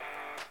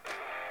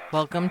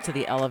Welcome to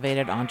the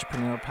Elevated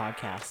Entrepreneur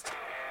Podcast.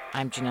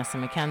 I'm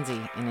Janessa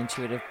McKenzie, an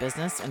intuitive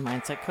business and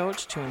mindset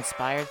coach to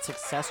inspired,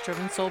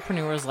 success-driven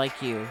soulpreneurs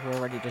like you who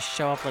are ready to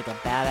show up like a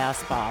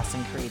badass boss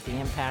and create the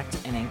impact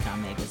and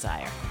income they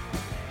desire.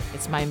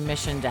 It's my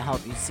mission to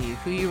help you see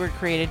who you were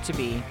created to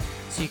be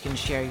so you can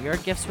share your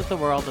gifts with the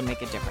world and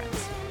make a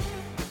difference.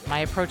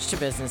 My approach to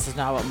business is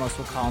not what most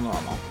would call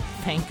normal.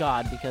 Thank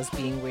God, because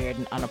being weird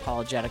and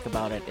unapologetic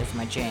about it is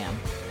my jam.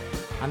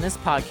 On this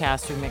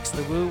podcast, we mix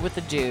the woo with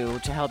the do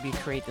to help you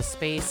create the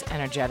space,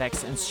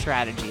 energetics, and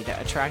strategy to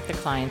attract the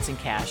clients and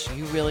cash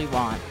you really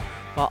want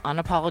while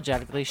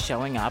unapologetically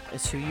showing up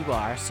as who you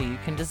are so you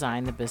can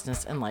design the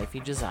business and life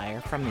you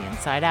desire from the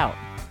inside out.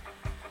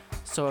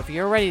 So if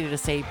you're ready to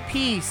say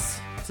peace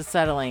to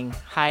settling,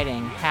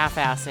 hiding,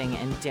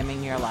 half-assing, and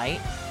dimming your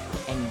light,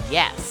 and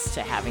yes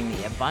to having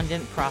the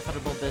abundant,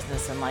 profitable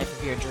business and life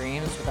of your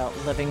dreams without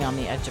living on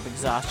the edge of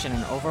exhaustion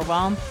and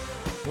overwhelm,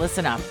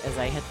 listen up as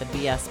I hit the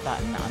BS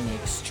button on the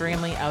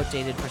extremely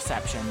outdated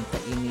perception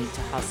that you need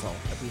to hustle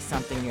or be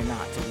something you're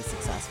not to be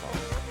successful.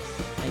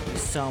 Thank you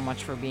so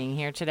much for being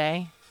here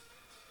today.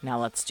 Now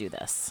let's do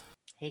this.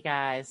 Hey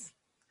guys,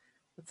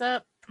 what's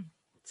up?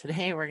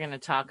 Today we're going to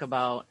talk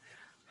about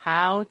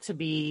how to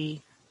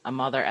be a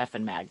mother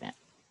effing magnet.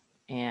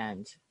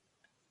 And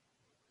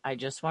I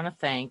just want to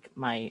thank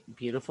my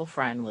beautiful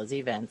friend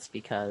Lizzie Vince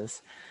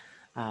because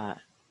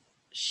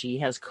she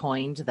has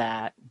coined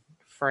that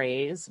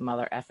phrase,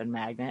 mother effing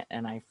magnet,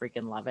 and I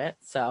freaking love it.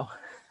 So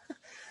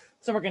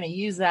we're going to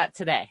use that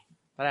today,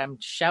 but I'm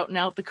shouting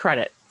out the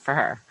credit for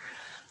her.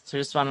 So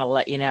I just want to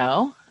let you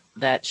know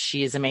that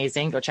she is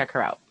amazing. Go check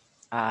her out.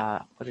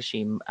 What is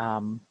she?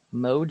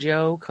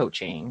 Mojo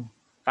Coaching.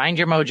 Find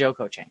Your Mojo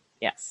Coaching.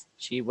 Yes,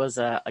 she was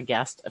a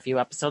guest a few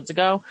episodes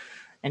ago,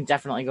 and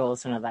definitely go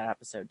listen to that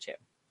episode too.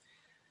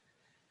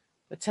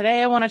 But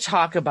today I want to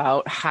talk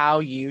about how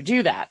you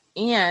do that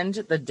and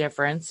the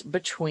difference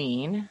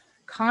between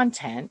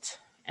content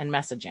and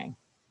messaging,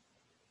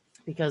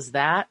 because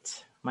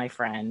that, my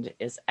friend,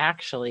 is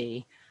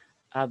actually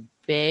a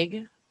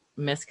big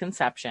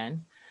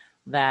misconception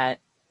that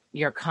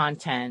your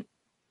content,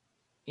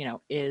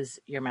 is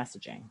your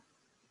messaging,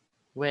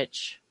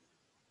 which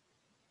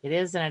it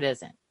is and it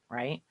isn't,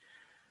 right?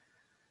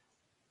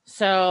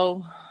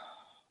 So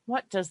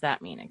what does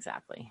that mean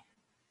exactly?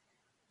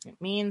 It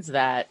means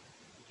that,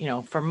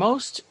 for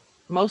most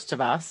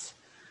of us,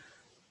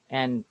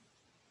 and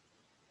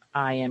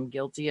I am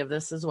guilty of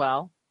this as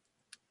well,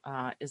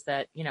 is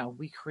that,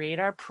 we create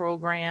our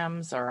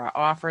programs or our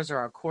offers or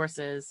our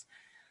courses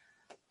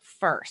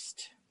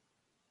first,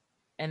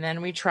 and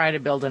then we try to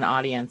build an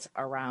audience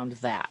around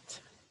that,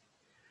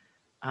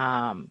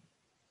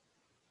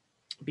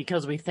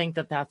 because we think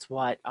that that's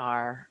what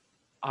our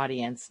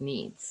audience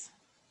needs,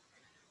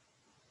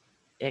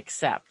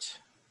 except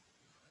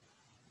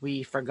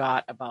we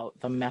forgot about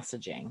the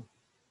messaging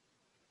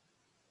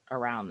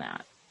around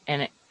that.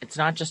 And it's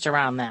not just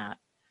around that.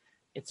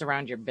 It's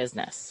around your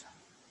business.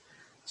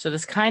 So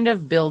this kind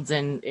of builds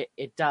in,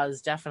 it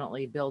does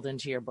definitely build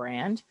into your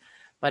brand,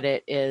 but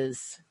it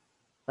is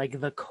like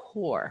the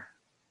core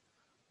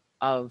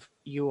of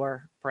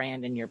your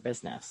brand and your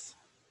business.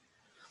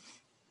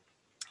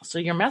 So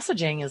your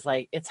messaging is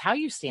it's how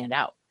you stand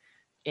out.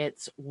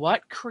 It's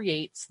what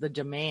creates the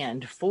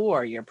demand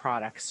for your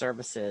products,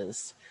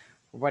 services,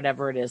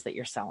 whatever it is that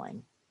you're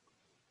selling.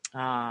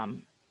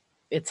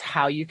 It's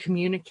how you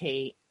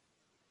communicate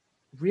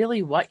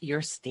really what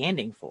you're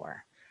standing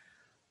for.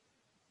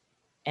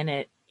 And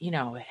it's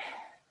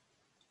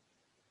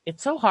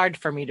so hard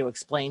for me to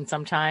explain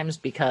sometimes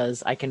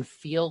because I can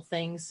feel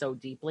things so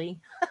deeply.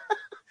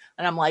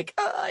 And I'm like,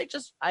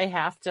 I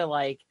have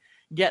to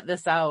get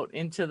this out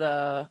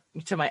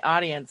to my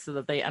audience so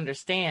that they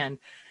understand.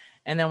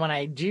 And then when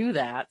I do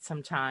that,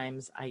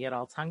 sometimes I get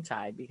all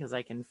tongue-tied because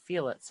I can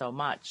feel it so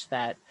much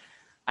that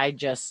I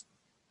don't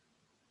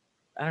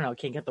know,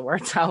 can't get the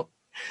words out.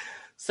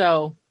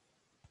 So,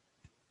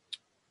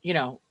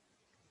 your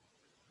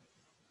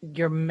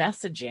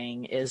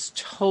messaging is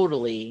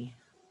totally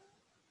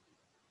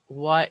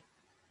what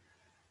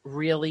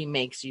really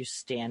makes you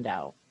stand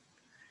out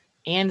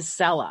and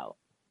sell out.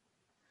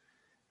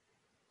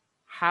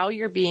 How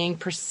you're being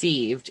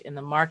perceived in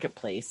the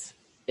marketplace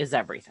is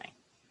everything.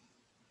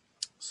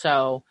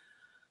 So,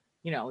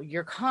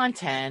 your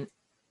content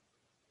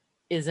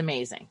is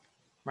amazing,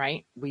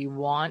 right? We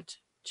want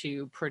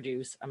to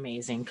produce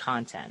amazing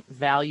content,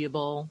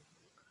 valuable,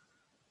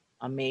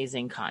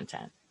 amazing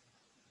content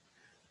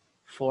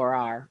for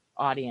our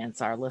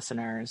audience, our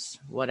listeners,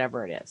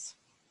 whatever it is.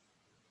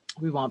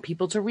 We want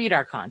people to read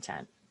our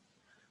content.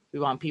 We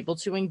want people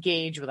to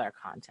engage with our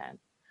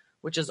content,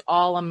 which is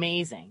all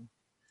amazing.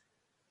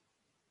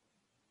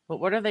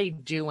 But what are they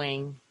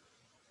doing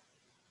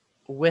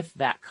with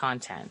that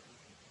content?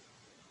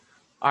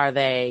 Are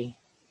they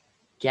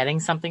getting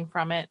something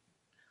from it?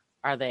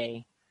 Are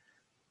they,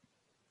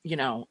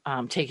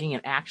 taking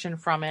an action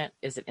from it?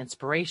 Is it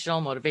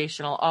inspirational,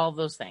 motivational, all of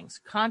those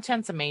things?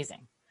 Content's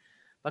amazing,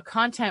 but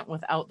content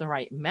without the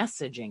right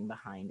messaging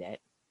behind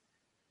it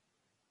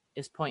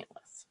is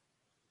pointless.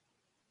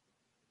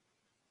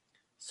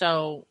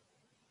 So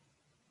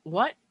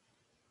what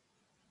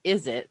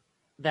is it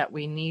that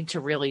we need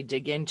to really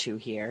dig into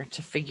here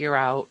to figure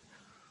out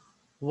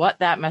what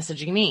that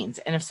messaging means?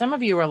 And if some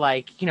of you are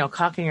like,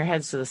 cocking your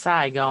heads to the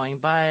side going,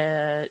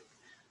 but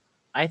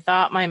I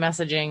thought my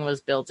messaging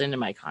was built into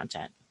my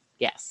content.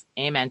 Yes,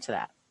 amen to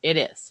that. It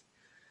is.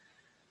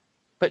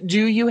 But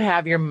do you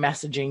have your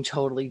messaging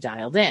totally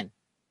dialed in?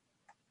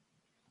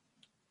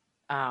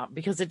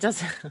 Because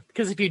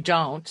if you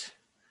don't,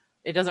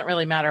 it doesn't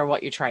really matter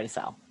what you try to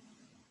sell,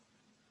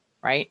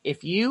 right?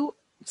 If you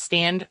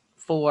stand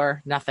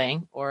for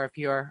nothing, or if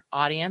your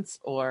audience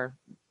or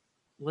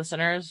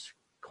listeners,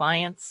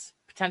 clients,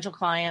 potential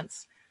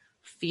clients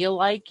feel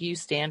like you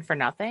stand for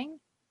nothing,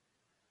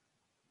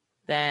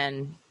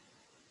 then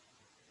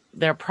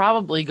they're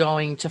probably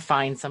going to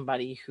find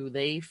somebody who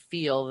they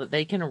feel that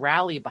they can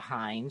rally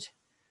behind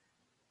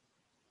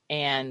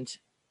and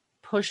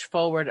push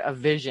forward a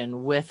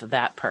vision with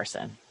that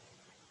person.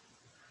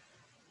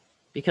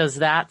 Because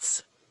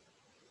that's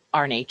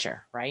our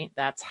nature, right?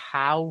 That's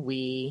how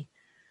we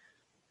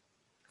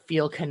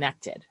feel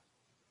connected.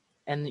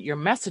 And your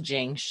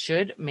messaging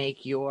should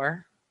make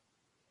your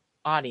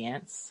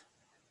audience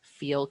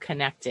feel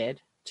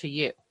connected to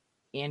you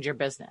and your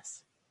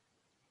business.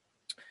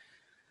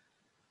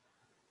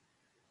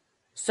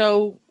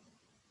 So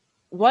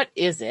what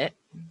is it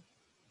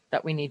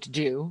that we need to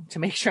do to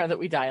make sure that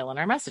we dial in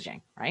our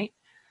messaging, right?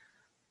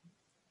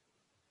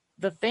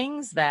 The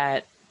things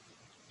that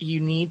you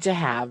need to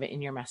have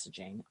in your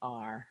messaging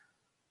are,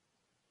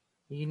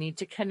 you need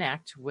to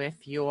connect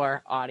with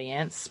your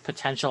audience,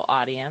 potential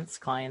audience,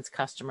 clients,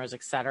 customers,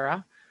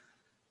 etc.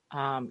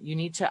 You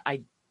need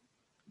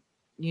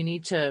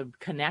to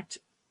connect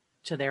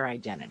to their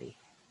identity.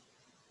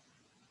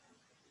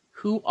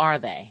 Who are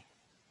they?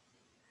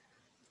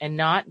 And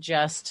not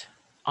just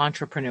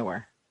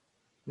entrepreneur,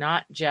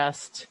 not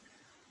just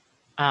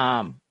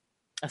a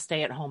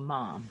stay-at-home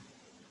mom,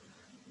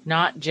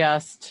 not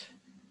just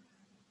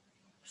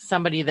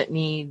somebody that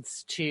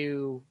needs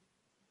to,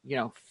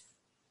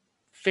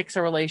 fix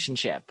a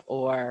relationship,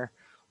 or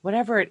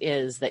whatever it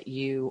is that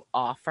you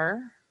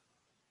offer.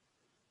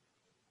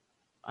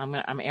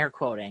 I'm air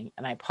quoting,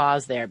 and I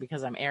pause there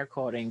because I'm air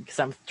quoting because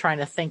I'm trying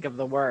to think of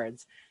the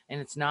words, and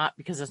it's not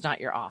because it's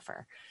not your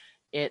offer.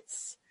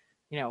 It's,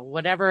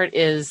 whatever it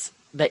is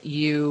that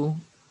you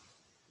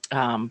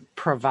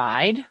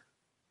provide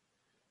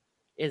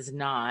is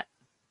not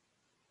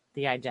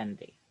the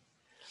identity.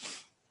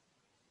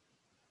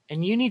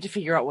 And you need to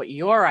figure out what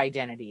your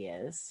identity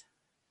is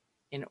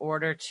in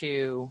order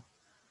to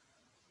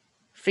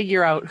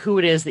figure out who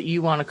it is that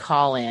you want to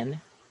call in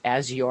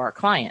as your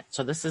client.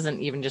 So this isn't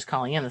even just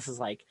calling in. This is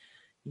like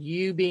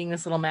you being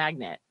this little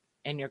magnet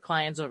and your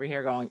clients over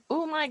here going,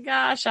 oh my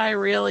gosh, I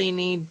really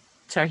need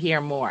to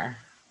hear more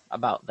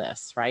about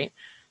this, right?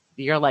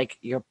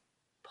 You're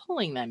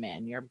pulling them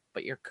in, you're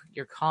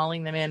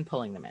calling them in,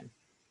 pulling them in.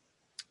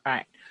 All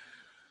right.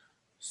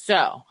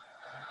 So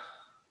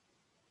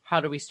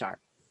how do we start?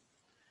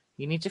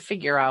 You need to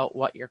figure out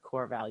what your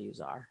core values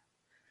are.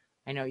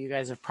 I know you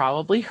guys have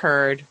probably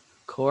heard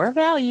core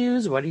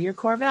values. What are your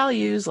core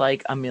values?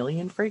 Like a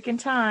million freaking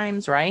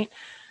times, right?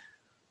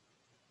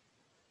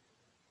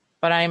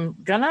 But I'm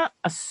gonna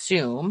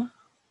assume,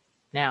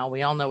 now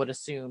we all know what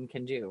assume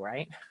can do,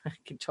 right? It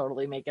can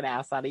totally make an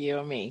ass out of you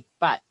and me.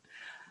 But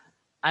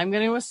I'm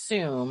going to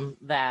assume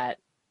that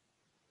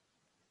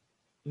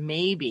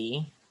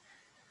maybe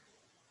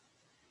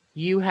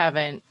you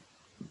haven't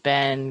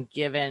been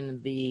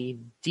given the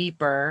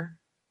deeper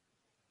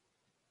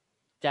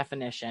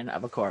definition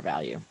of a core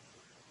value.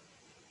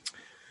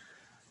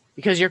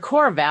 Because your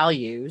core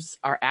values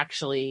are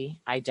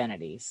actually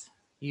identities.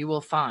 You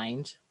will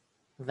find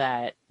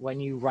that when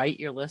you write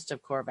your list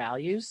of core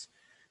values,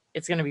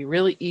 it's going to be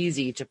really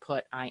easy to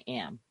put I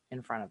am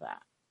in front of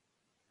that.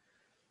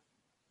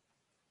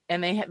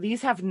 And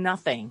these have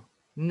nothing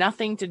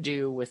to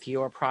do with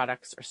your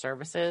products or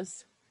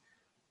services.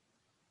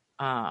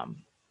 They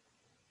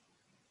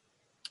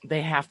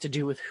have to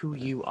do with who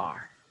you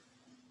are.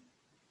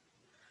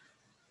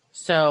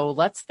 So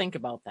let's think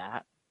about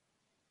that.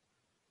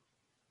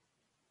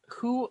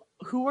 Who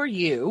are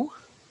you,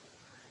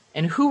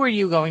 and who are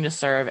you going to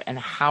serve, and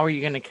how are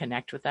you going to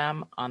connect with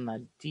them on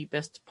the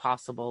deepest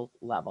possible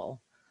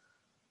level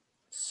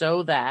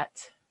so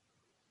that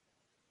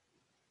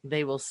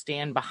they will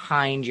stand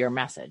behind your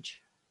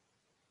message?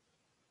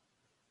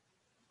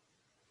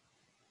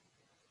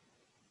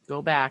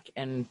 Go back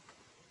and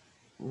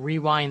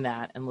rewind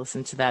that and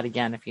listen to that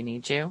again if you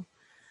need to.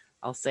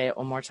 I'll say it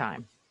one more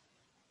time.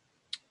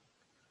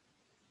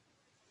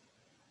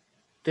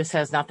 This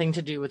has nothing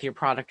to do with your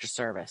product or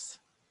service.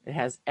 It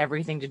has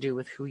everything to do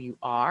with who you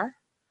are,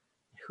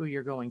 who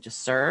you're going to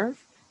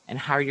serve, and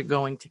how you're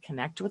going to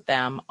connect with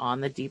them on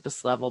the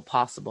deepest level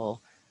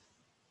possible,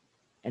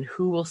 and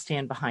who will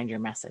stand behind your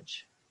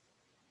message.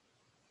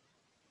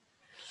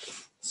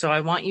 So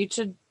I want you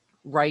to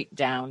write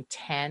down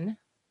 10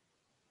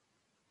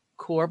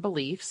 core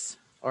beliefs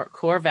or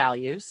core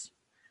values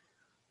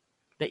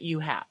that you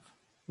have.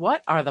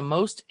 What are the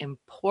most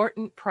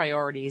important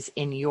priorities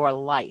in your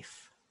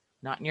life?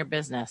 Not in your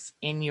business,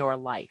 in your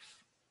life.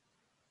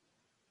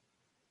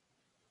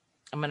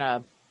 I'm going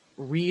to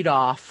read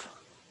off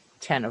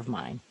 10 of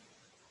mine.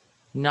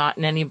 Not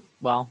in any,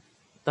 well,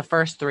 the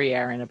first 3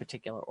 are in a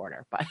particular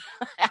order, but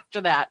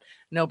after that,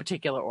 no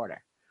particular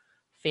order.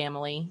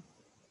 Family,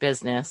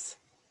 business,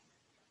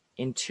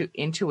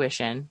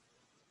 intuition,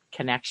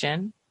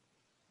 connection,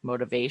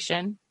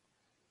 motivation,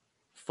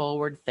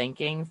 forward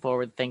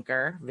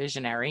thinker,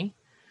 visionary,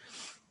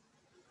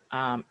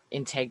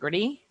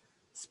 integrity,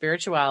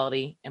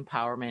 spirituality,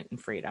 empowerment, and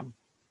freedom.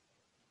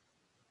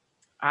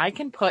 I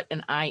can put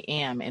an I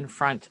am in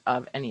front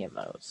of any of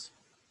those.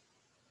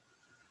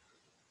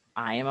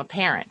 I am a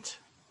parent.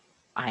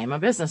 I am a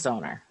business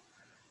owner.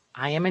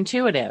 I am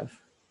intuitive.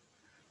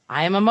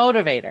 I am a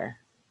motivator.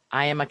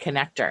 I am a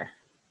connector.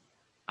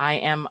 I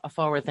am a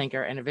forward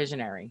thinker and a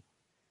visionary.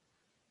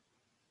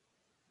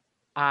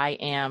 I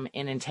am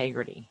in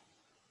integrity.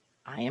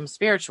 I am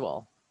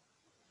spiritual.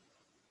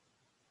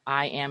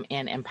 I am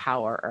an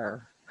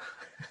empowerer.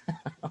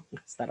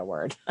 Is that a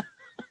word?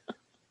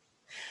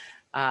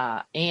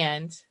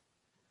 And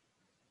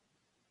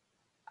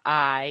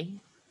I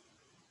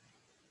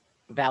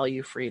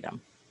value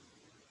freedom.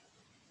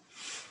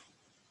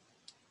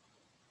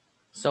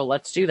 So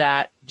let's do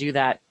that. Do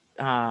that.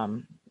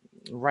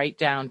 Write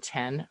down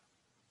 10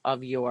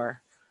 of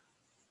your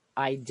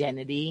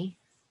identity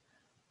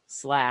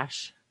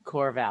 /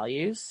 core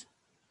values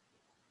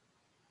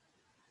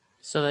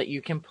so that you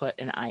can put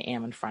an I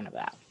am in front of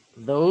that.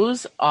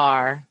 Those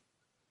are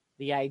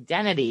the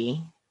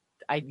identity,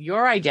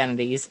 your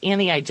identities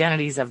and the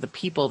identities of the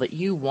people that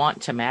you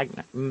want to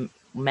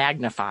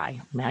magnify?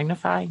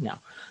 No,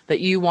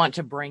 that you want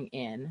to bring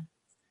in,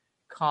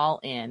 call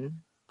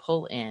in,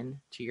 pull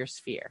in to your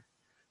sphere.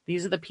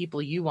 These are the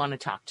people you want to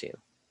talk to.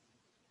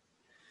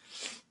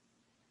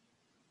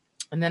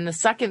 And then the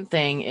second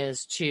thing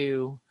is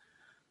to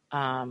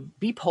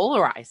be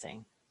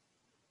polarizing,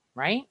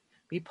 right?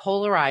 Be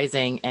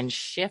polarizing and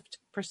shift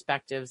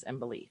perspectives and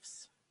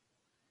beliefs.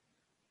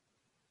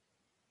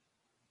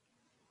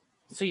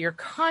 So your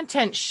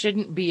content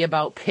shouldn't be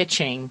about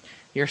pitching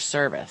your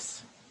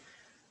service,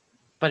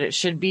 but it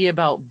should be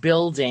about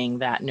building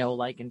that know,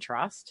 like, and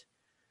trust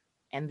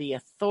and the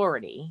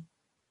authority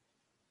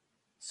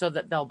so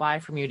that they'll buy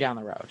from you down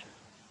the road.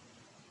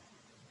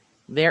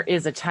 There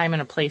is a time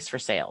and a place for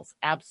sales.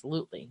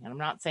 Absolutely. And I'm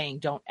not saying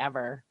don't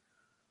ever,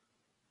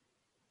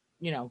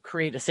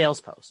 create a sales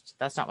post.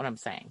 That's not what I'm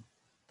saying.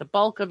 The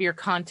bulk of your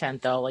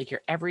content, though, like your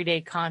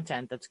everyday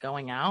content that's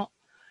going out,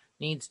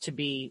 needs to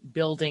be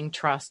building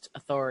trust,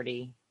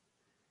 authority,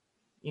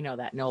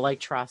 that know,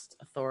 like, trust,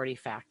 authority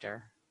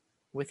factor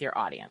with your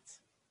audience.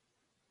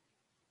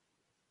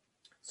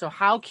 So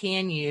how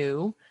can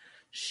you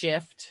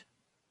shift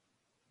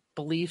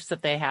beliefs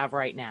that they have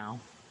right now?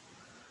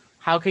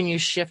 How can you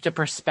shift a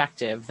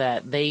perspective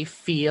that they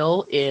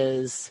feel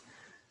is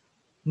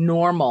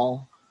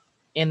normal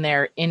in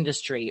their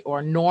industry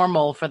or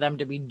normal for them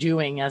to be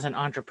doing as an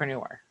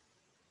entrepreneur?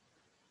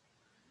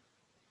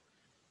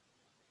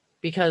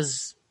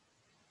 Because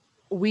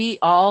we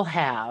all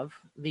have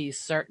these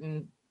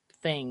certain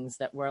things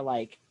that we're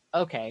like,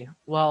 okay,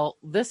 well,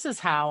 this is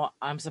how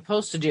I'm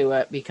supposed to do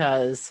it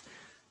because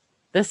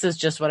this is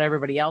just what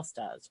everybody else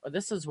does, or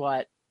this is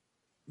what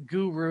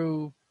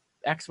Guru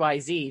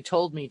XYZ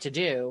told me to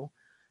do.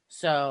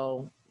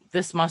 So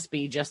this must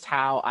be just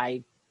how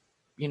I,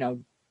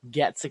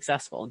 get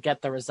successful,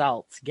 get the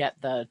results, get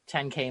the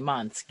 10K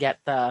months, get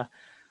the,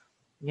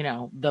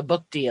 the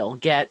book deal,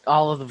 get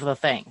all of the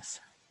things.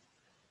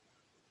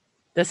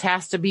 This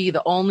has to be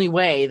the only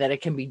way that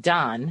it can be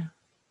done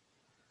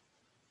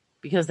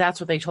because that's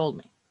what they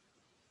told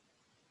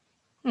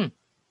me.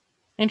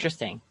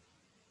 Interesting.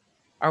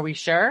 Are we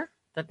sure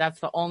that that's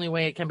the only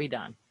way it can be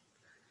done?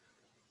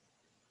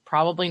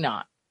 Probably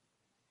not.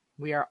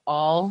 We are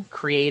all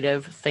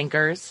creative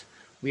thinkers.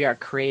 We are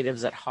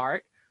creatives at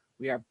heart.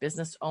 We are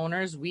business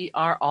owners. We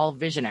are all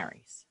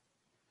visionaries.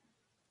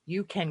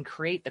 You can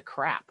create the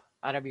crap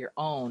out of your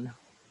own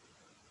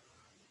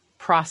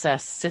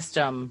process,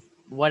 system,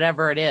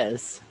 whatever it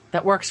is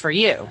that works for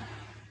you.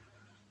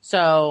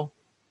 So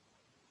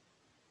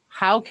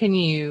how can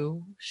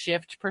you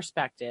shift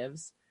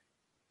perspectives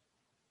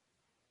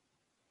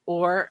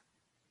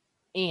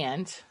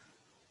and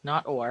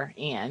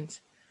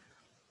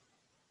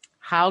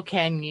how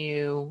can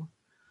you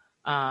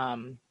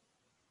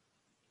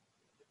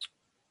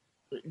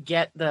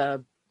get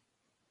them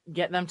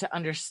to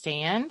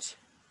understand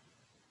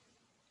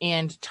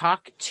and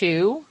talk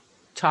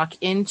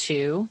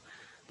into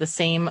the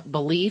same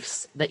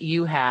beliefs that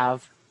you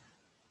have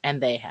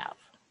and they have?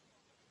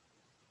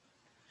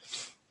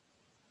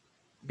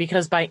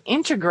 Because by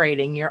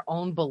integrating your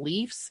own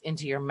beliefs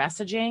into your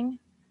messaging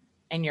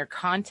and your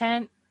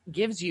content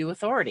gives you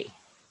authority.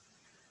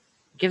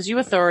 Gives you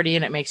authority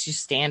and it makes you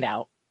stand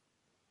out.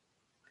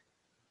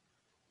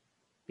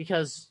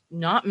 Because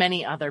not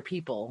many other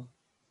people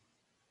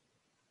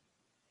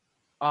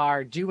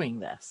are doing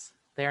this.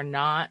 They're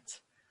not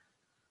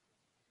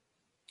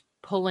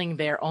pulling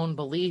their own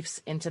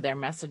beliefs into their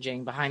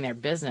messaging behind their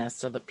business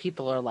so that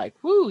people are like,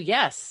 whoo,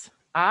 yes,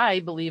 I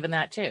believe in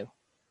that too.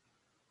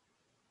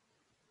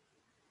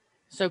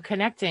 So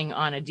connecting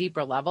on a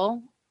deeper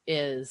level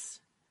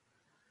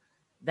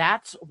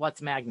that's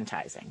what's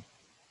magnetizing.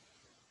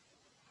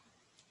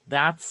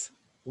 That's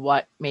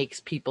what makes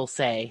people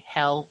say,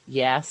 hell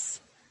yes,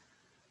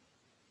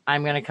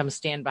 I'm going to come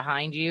stand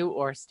behind you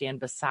or stand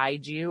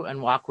beside you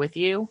and walk with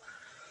you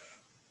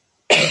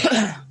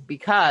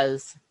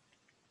because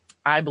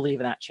I believe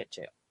in that shit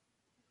too.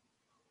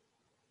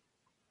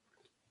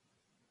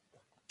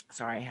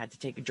 Sorry, I had to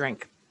take a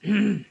drink.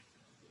 All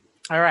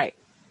right.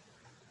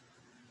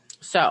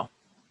 So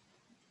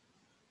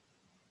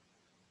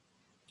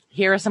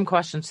here are some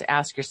questions to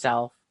ask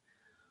yourself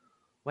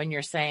when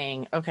you're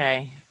saying,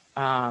 okay,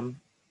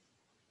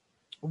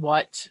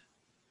 what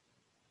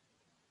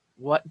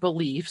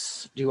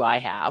beliefs do I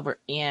have,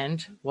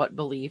 and what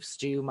beliefs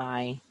do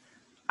my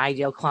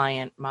ideal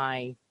client,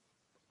 my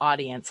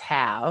audience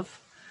have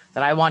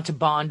that I want to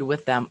bond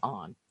with them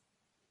on?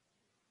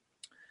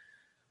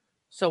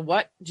 So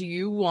what do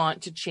you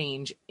want to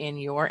change in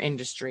your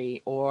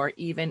industry or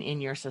even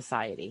in your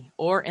society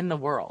or in the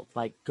world?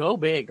 Like, go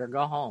big or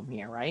go home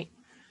here, right?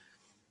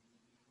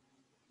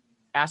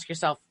 Ask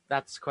yourself,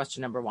 that's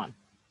question number one.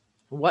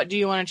 What do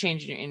you want to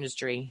change in your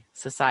industry,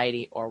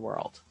 society, or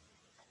world?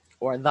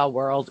 Or the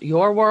world,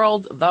 your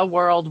world, the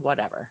world,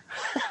 whatever.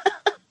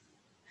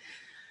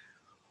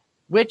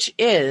 Which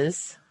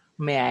is,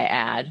 may I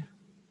add,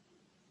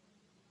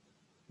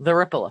 the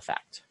ripple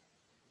effect,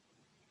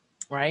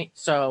 right?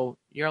 So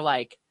you're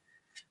like,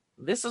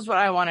 this is what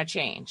I want to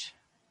change.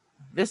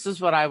 This is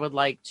what I would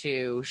like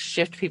to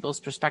shift people's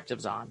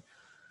perspectives on.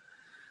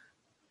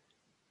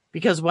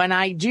 Because when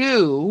I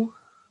do,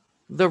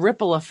 the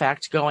ripple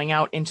effect going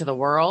out into the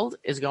world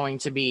is going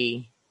to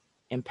be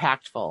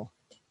impactful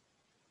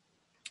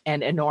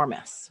and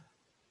enormous.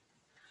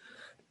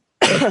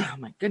 Oh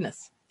my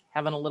goodness.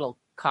 Having a little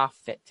cough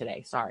fit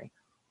today. Sorry.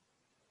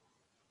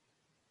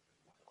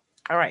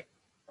 All right.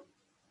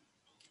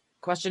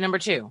 Question number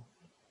 2.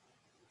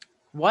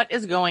 What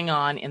is going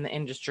on in the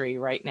industry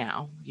right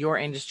now, your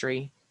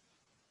industry,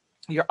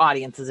 your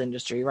audience's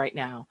industry right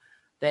now,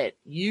 that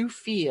you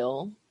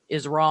feel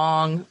is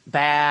wrong,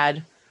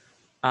 bad,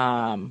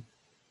 the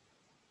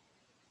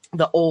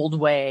old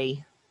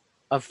way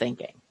of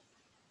thinking?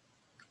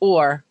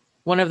 Or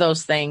one of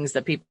those things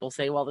that people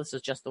say, well, this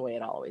is just the way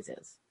it always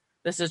is.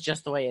 This is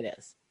just the way it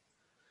is.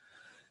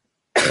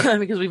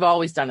 Because we've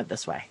always done it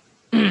this way.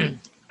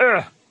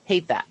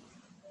 Hate that.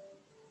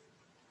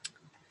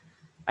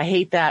 I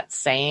hate that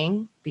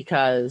saying,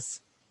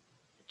 because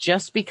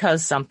just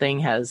because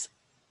something has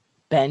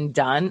been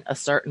done a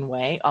certain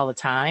way all the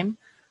time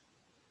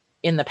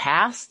in the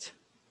past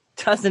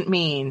doesn't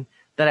mean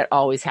that it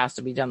always has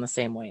to be done the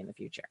same way in the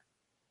future.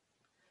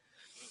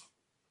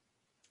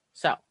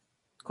 So,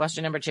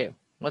 question number 2.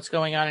 What's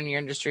going on in your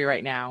industry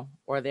right now,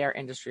 or their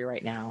industry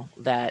right now,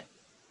 that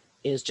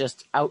is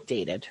just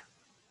outdated?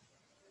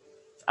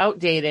 It's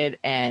outdated,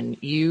 and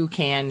you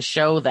can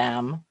show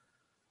them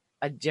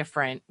a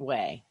different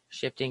way,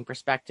 shifting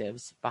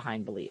perspectives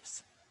behind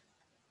beliefs.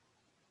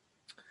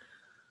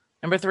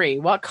 Number 3,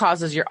 what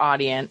causes your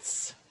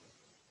audience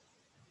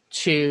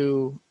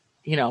to,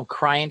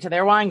 cry into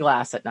their wine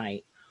glass at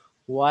night?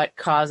 What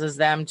causes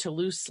them to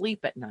lose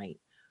sleep at night?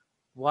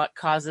 What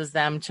causes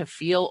them to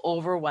feel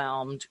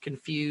overwhelmed,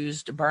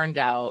 confused, burned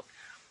out,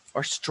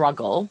 or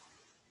struggle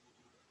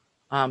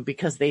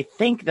because they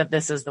think that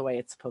this is the way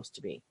it's supposed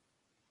to be?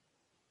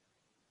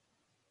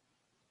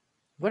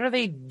 What are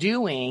they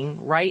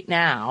doing right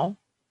now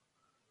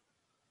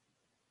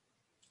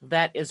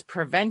that is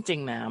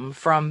preventing them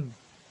from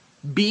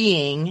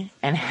being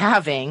and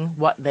having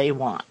what they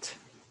want?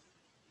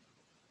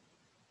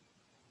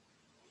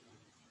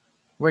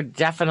 We're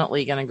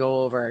definitely going to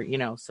go over,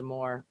 some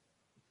more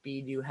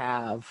Be Do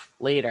Have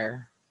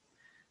later.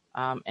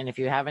 And if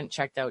you haven't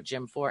checked out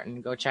Jim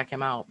Fortin, go check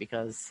him out,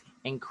 because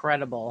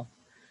incredible.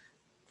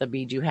 The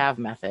Be Do Have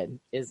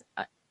method is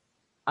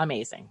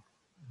amazing.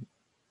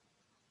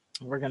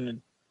 We're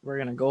gonna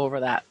go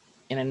over that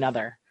in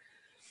another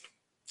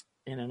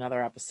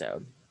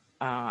episode.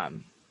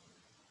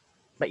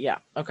 But yeah,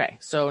 okay.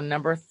 So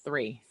number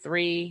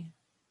 3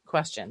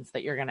 questions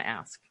that you're gonna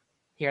ask.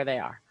 Here they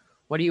are.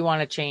 What do you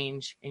want to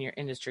change in your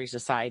industry,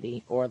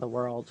 society, or the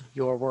world,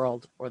 your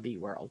world, or the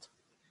world?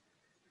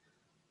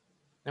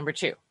 Number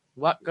 2,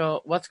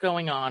 what's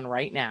going on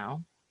right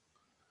now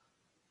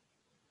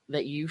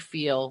that you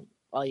feel,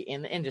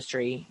 in the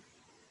industry,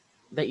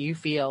 that you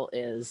feel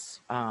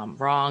is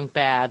wrong,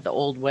 bad, the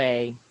old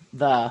way,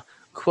 the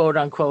quote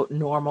unquote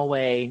normal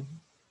way,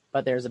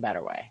 but there's a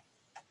better way?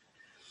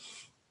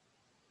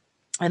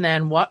 And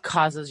then what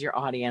causes your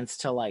audience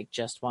to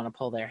just want to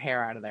pull their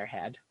hair out of their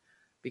head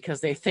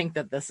because they think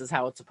that this is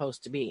how it's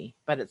supposed to be,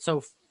 but it's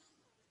so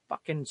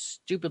fucking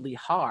stupidly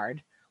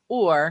hard,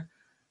 or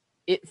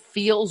it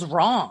feels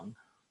wrong,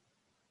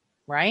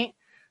 right?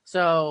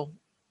 So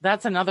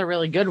that's another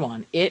really good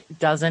one. It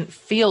doesn't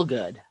feel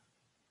good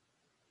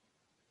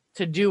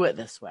to do it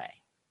this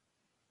way.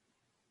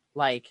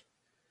 like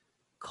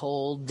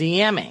cold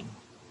DMing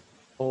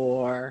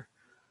or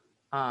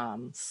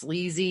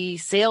sleazy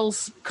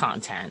sales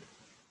content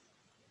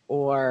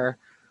or,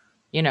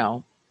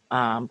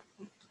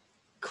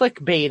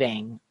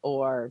 clickbaiting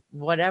or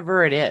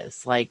whatever it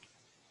is. Like,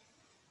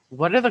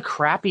 what are the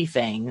crappy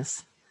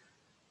things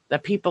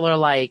that people are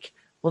like,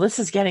 well, this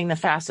is getting the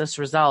fastest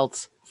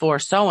results for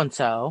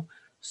so-and-so,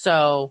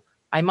 so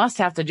I must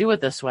have to do it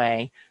this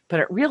way,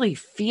 but it really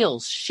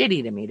feels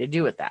shitty to me to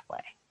do it that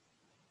way.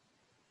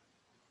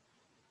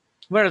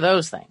 What are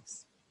those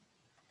things?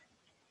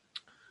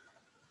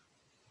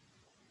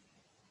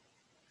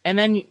 And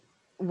then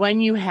when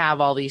you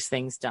have all these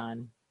things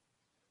done,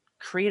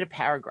 create a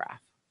paragraph.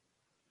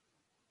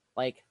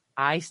 Like,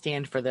 I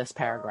stand for this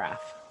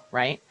paragraph,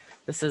 right?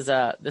 This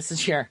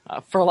is your,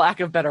 for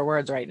lack of better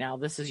words right now,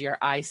 this is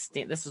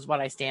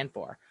what I stand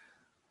for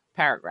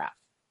paragraph.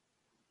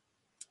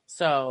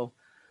 So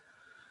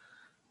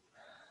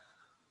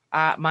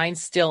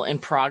mine's still in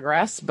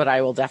progress, but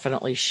I will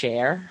definitely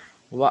share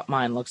what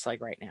mine looks like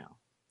right now.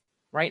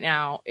 Right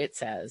now, it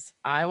says,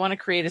 I want to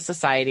create a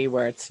society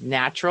where it's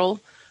natural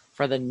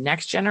for the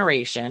next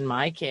generation,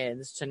 my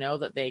kids, to know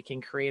that they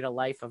can create a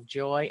life of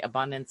joy,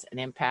 abundance, and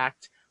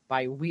impact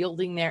by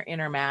wielding their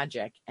inner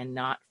magic and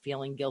not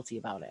feeling guilty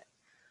about it.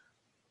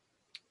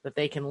 That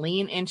they can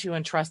lean into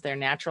and trust their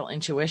natural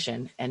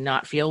intuition and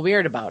not feel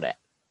weird about it.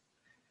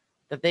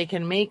 That they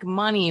can make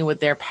money with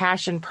their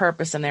passion,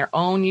 purpose, and their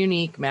own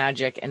unique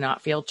magic and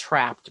not feel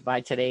trapped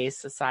by today's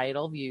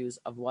societal views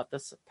of what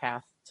the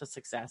path to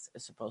success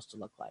is supposed to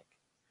look like.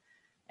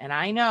 And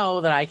I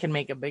know that I can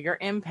make a bigger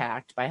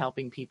impact by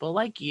helping people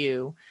like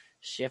you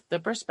shift the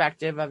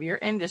perspective of your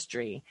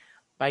industry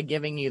by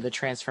giving you the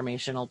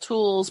transformational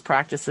tools,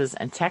 practices,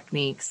 and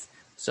techniques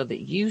so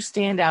that you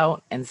stand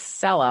out and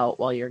sell out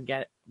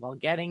while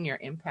getting your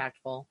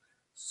impactful,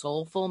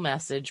 soulful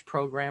message,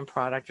 program,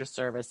 product, or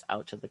service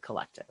out to the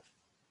collective.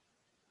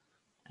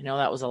 I know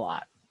that was a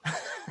lot.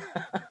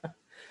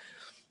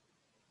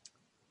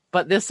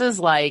 But this is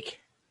like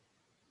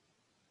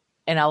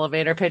an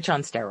elevator pitch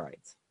on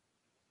steroids,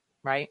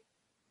 right?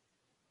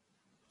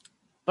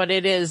 But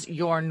it is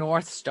your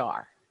North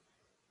Star.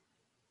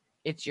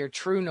 It's your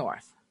true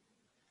north.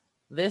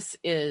 This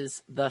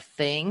is the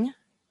thing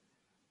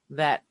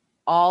that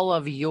all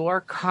of your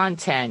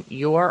content,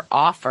 your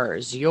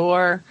offers,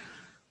 your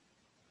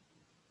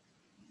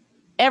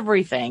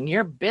everything,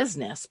 your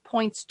business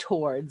points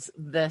towards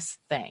this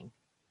thing.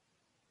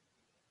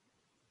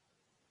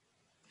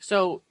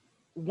 So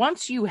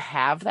once you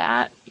have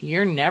that,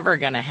 you're never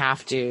going to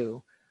have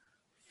to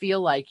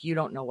feel like you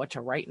don't know what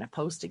to write in a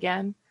post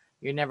again.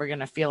 You're never going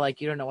to feel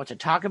like you don't know what to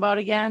talk about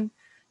again.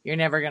 You're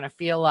never going to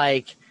feel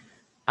like,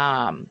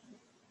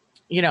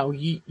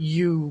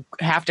 you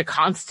have to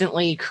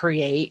constantly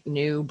create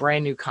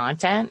brand new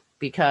content,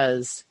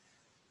 because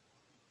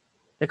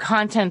the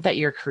content that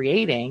you're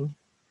creating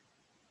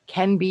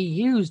can be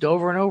used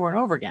over and over and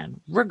over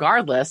again,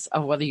 regardless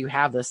of whether you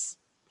have this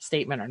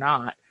statement or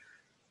not.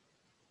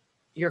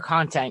 Your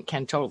content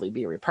can totally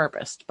be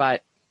repurposed.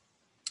 But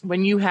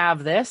when you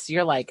have this,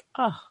 you're like,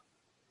 oh,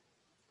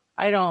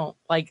 I don't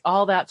like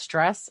all that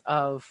stress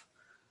of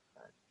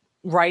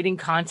writing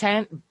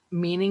content,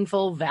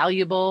 meaningful,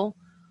 valuable,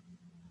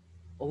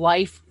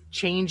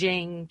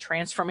 life-changing,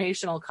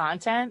 transformational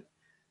content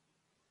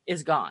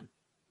is gone.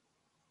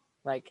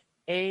 Like,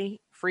 a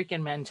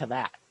freaking men to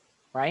that,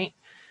 right?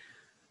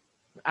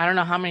 I don't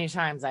know how many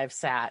times I've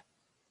sat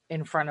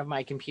in front of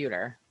my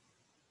computer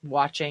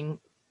watching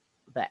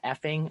the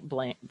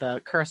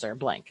the cursor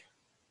blink,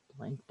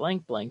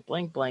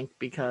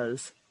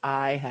 because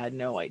I had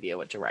no idea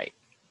what to write.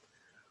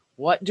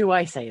 What do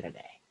I say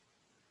today?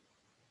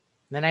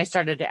 Then I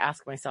started to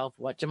ask myself,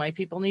 what do my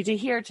people need to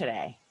hear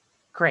today?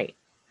 Great.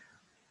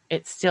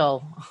 It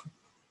still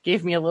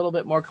gave me a little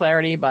bit more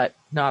clarity, but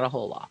not a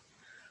whole lot.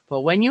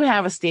 But when you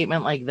have a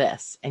statement like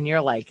this and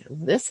you're like,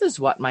 this is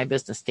what my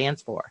business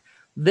stands for.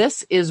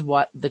 This is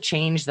what the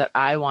change that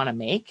I want to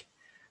make.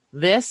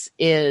 This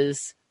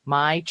is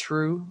my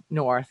true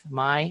north,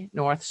 my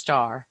North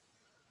Star.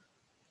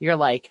 You're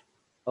like,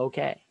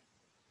 okay,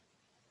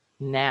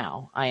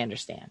 now I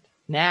understand.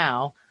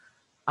 Now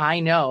I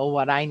know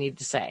what I need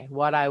to say,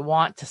 what I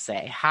want to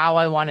say, how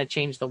I want to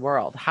change the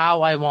world,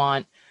 how I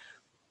want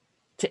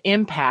to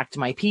impact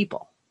my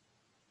people.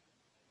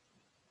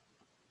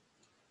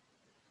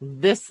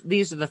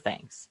 These are the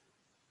things.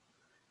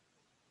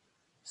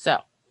 So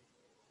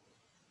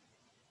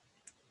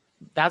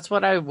that's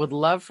what I would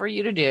love for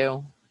you to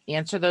do.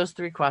 Answer those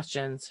 3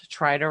 questions.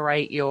 Try to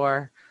write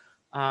your,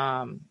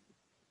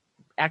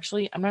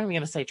 actually, I'm not even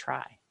going to say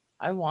try.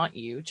 I want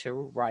you to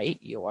write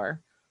your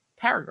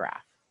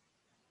paragraph.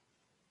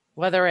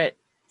 Whether it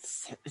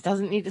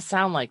doesn't need to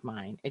sound like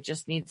mine. It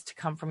just needs to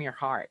come from your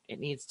heart. It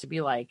needs to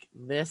be like,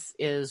 this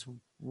is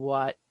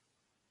what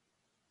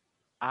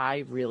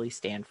I really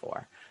stand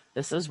for.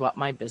 This is what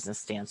my business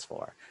stands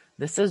for.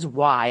 This is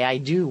why I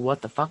do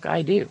what the fuck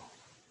I do.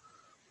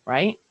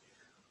 Right?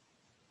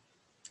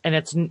 And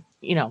it's,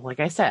 like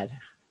I said,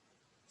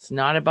 it's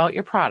not about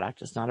your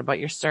product. It's not about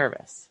your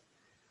service.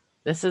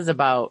 This is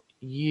about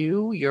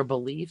you, your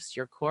beliefs,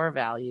 your core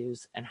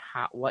values, and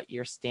what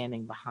you're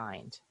standing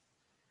behind.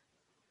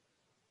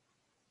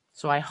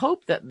 So I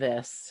hope that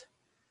this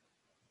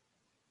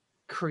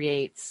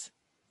creates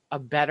a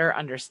better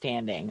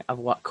understanding of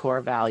what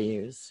core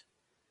values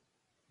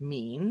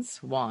means,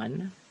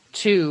 1.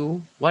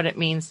 2, what it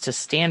means to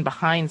stand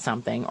behind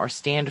something or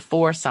stand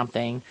for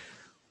something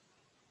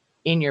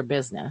in your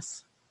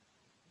business.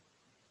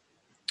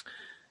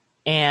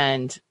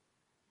 And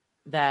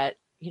that,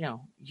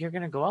 you're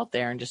going to go out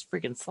there and just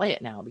freaking slay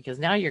it now, because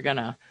now you're going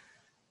to,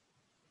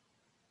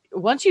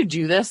 once you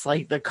do this,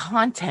 like, the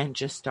content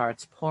just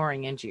starts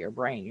pouring into your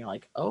brain. You're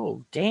like,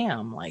 oh,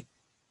 damn, like,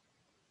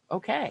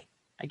 okay,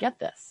 I get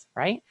this,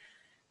 right?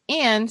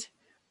 And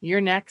your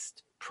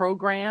next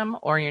program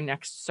or your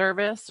next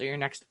service or your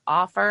next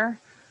offer,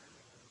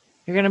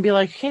 you're going to be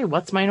like, hey,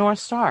 what's my North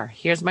Star?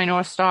 Here's my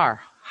North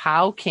Star.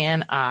 How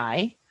can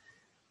I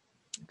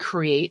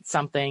create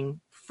something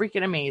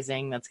freaking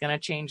amazing that's going to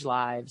change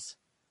lives,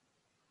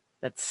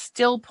 that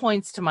still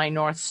points to my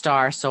North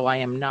Star, so I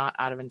am not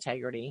out of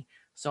integrity,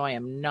 so I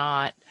am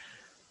not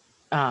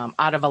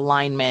out of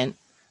alignment,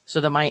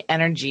 so that my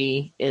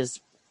energy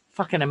is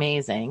fucking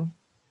amazing.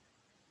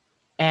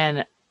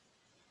 And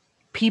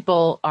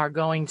people are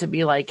going to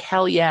be like,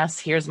 hell yes,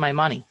 here's my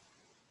money.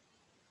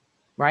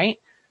 Right?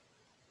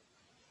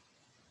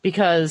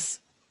 Because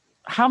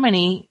how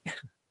many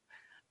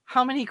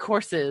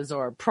courses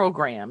or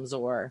programs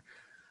or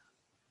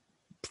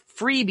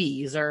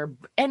freebies or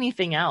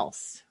anything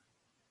else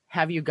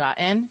have you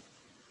gotten?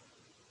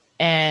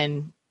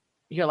 And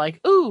you're like,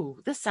 ooh,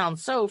 this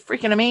sounds so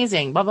freaking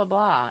amazing, blah, blah,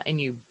 blah. And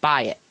you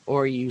buy it,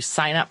 or you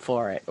sign up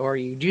for it, or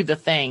you do the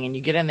thing, and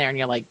you get in there and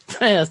you're like,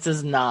 this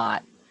is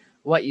not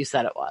what you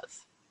said it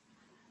was.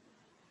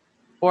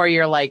 Or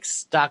you're like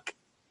stuck,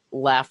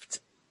 left,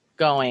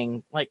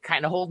 going, like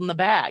kind of holding the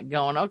bag,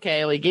 going,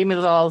 okay, well, you gave me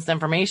all this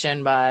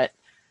information, but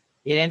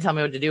you didn't tell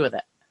me what to do with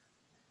it.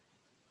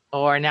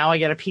 Or now I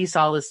got to piece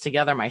all this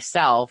together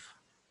myself.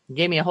 You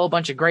gave me a whole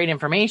bunch of great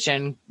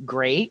information.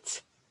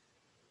 Great.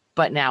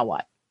 But now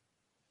what?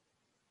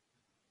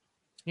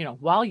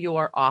 While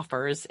your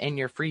offers and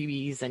your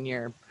freebies and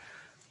your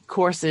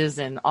courses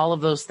and all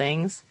of those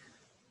things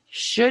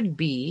should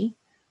be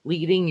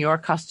leading your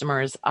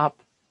customers up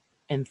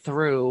and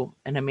through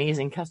an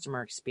amazing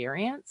customer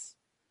experience,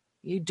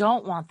 you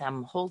don't want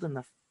them holding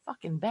the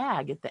fucking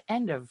bag at the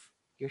end of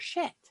your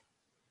shit.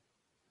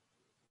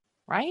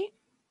 Right?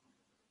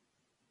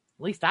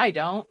 At least I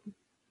don't.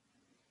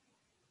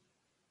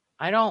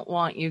 I don't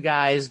want you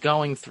guys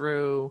going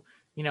through,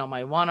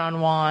 my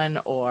one-on-one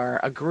or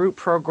a group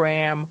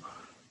program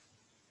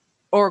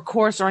or a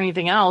course or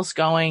anything else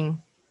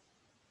going,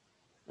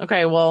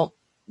 okay, well,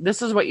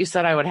 this is what you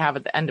said I would have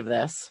at the end of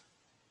this.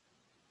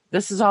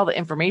 This is all the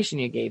information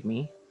you gave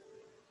me.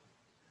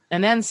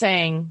 And then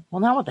saying,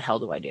 well, now what the hell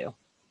do I do?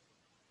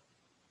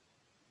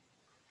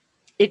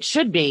 It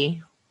should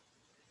be,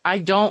 I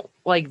don't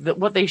like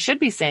what they should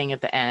be saying at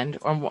the end,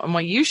 or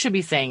what you should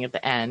be saying at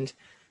the end,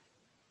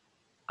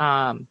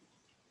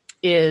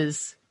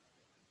 is,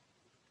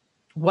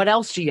 what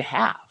else do you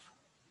have?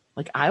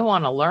 Like, I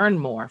want to learn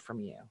more from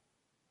you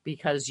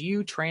because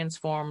you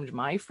transformed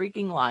my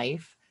freaking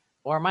life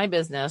or my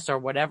business or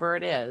whatever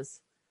it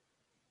is.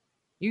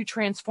 You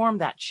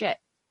transformed that shit.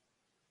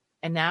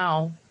 And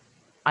now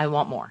I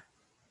want more.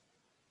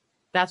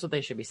 That's what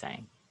they should be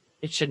saying.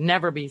 It should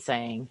never be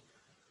saying,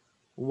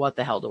 what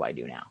the hell do I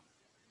do now?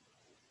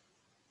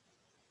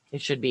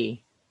 It should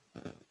be,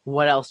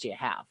 what else do you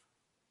have?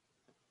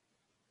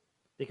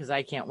 Because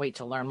I can't wait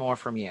to learn more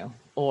from you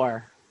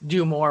or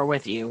do more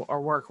with you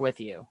or work with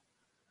you.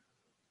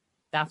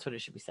 That's what it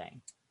should be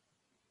saying.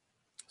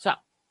 So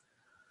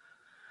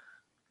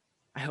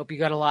I hope you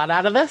got a lot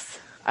out of this.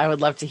 I would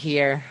love to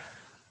hear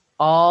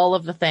all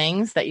of the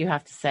things that you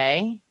have to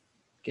say.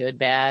 Good,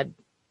 bad,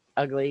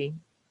 ugly,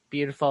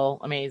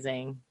 beautiful,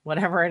 amazing,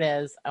 whatever it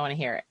is. I want to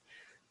hear it.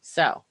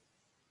 So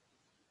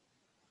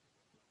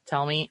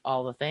tell me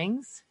all the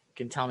things. You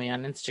can tell me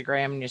on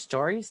Instagram in your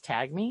stories,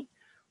 tag me,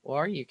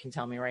 or you can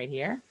tell me right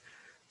here.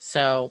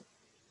 So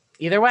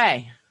either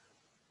way,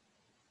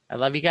 I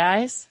love you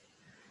guys,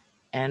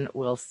 and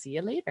we'll see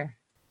you later.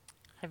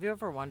 Have you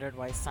ever wondered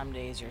why some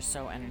days you're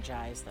so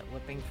energized that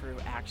whipping through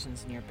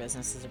actions in your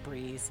business is a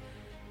breeze,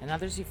 and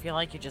others you feel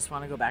like you just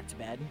want to go back to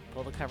bed,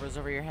 pull the covers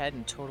over your head,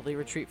 and totally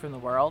retreat from the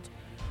world?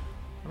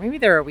 Or maybe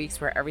there are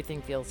weeks where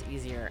everything feels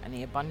easier and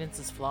the abundance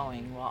is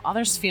flowing, while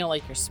others feel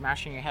like you're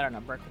smashing your head on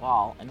a brick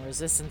wall and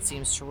resistance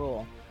seems to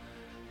rule,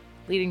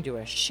 leading to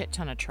a shit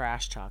ton of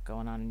trash talk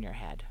going on in your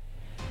head.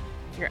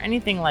 If you're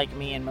anything like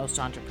me and most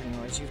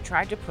entrepreneurs, you've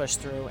tried to push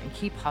through and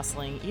keep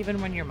hustling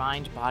even when your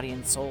mind, body,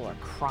 and soul are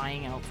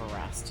crying out for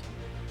rest.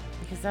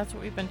 Because that's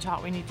what we've been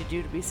taught we need to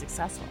do to be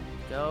successful.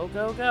 Go,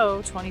 go,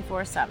 go,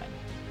 24/7.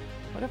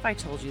 What if I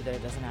told you that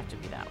it doesn't have to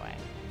be that way?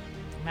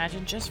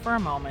 Imagine just for a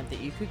moment that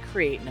you could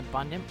create an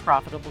abundant,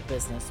 profitable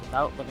business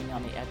without living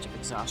on the edge of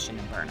exhaustion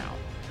and burnout.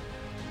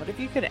 What if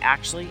you could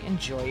actually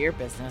enjoy your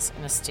business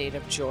in a state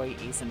of joy,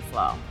 ease, and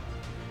flow?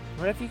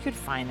 What if you could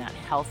find that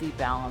healthy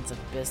balance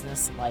of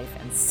business, life,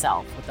 and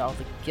self without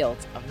the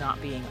guilt of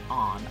not being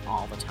on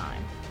all the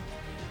time?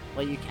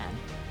 Well, you can.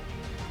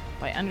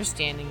 By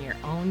understanding your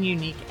own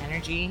unique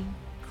energy,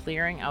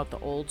 clearing out the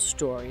old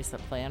stories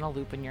that play on a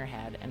loop in your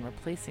head, and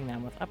replacing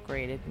them with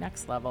upgraded,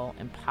 next-level,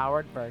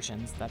 empowered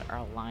versions that are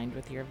aligned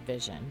with your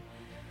vision,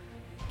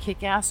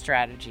 kick-ass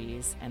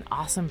strategies, and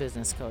awesome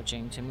business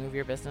coaching to move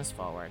your business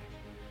forward.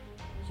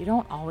 You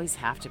don't always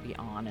have to be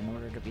on in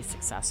order to be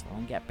successful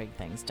and get big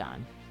things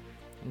done.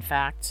 In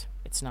fact,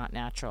 it's not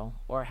natural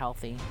or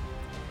healthy,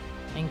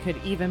 and could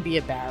even be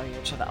a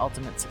barrier to the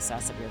ultimate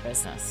success of your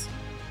business.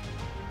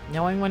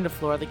 Knowing when to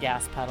floor the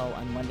gas pedal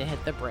and when to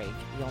hit the brake,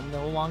 you'll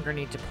no longer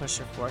need to push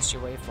or force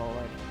your way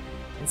forward.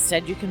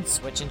 Instead, you can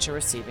switch into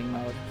receiving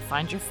mode,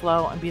 find your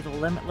flow, and be the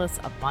limitless,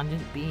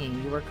 abundant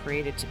being you were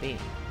created to be.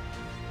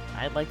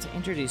 I'd like to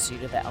introduce you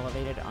to the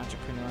Elevated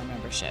Entrepreneur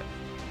Membership.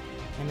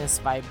 In this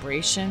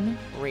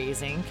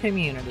vibration-raising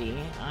community,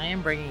 I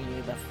am bringing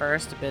you the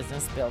first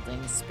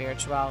business-building,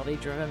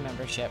 spirituality-driven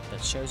membership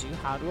that shows you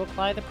how to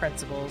apply the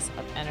principles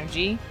of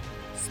energy,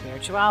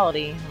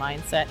 spirituality,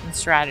 mindset, and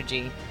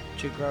strategy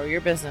to grow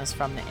your business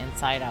from the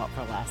inside out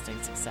for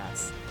lasting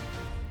success.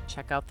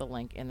 Check out the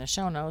link in the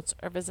show notes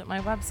or visit my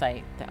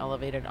website,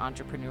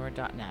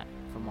 theelevatedentrepreneur.net,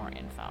 for more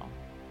info.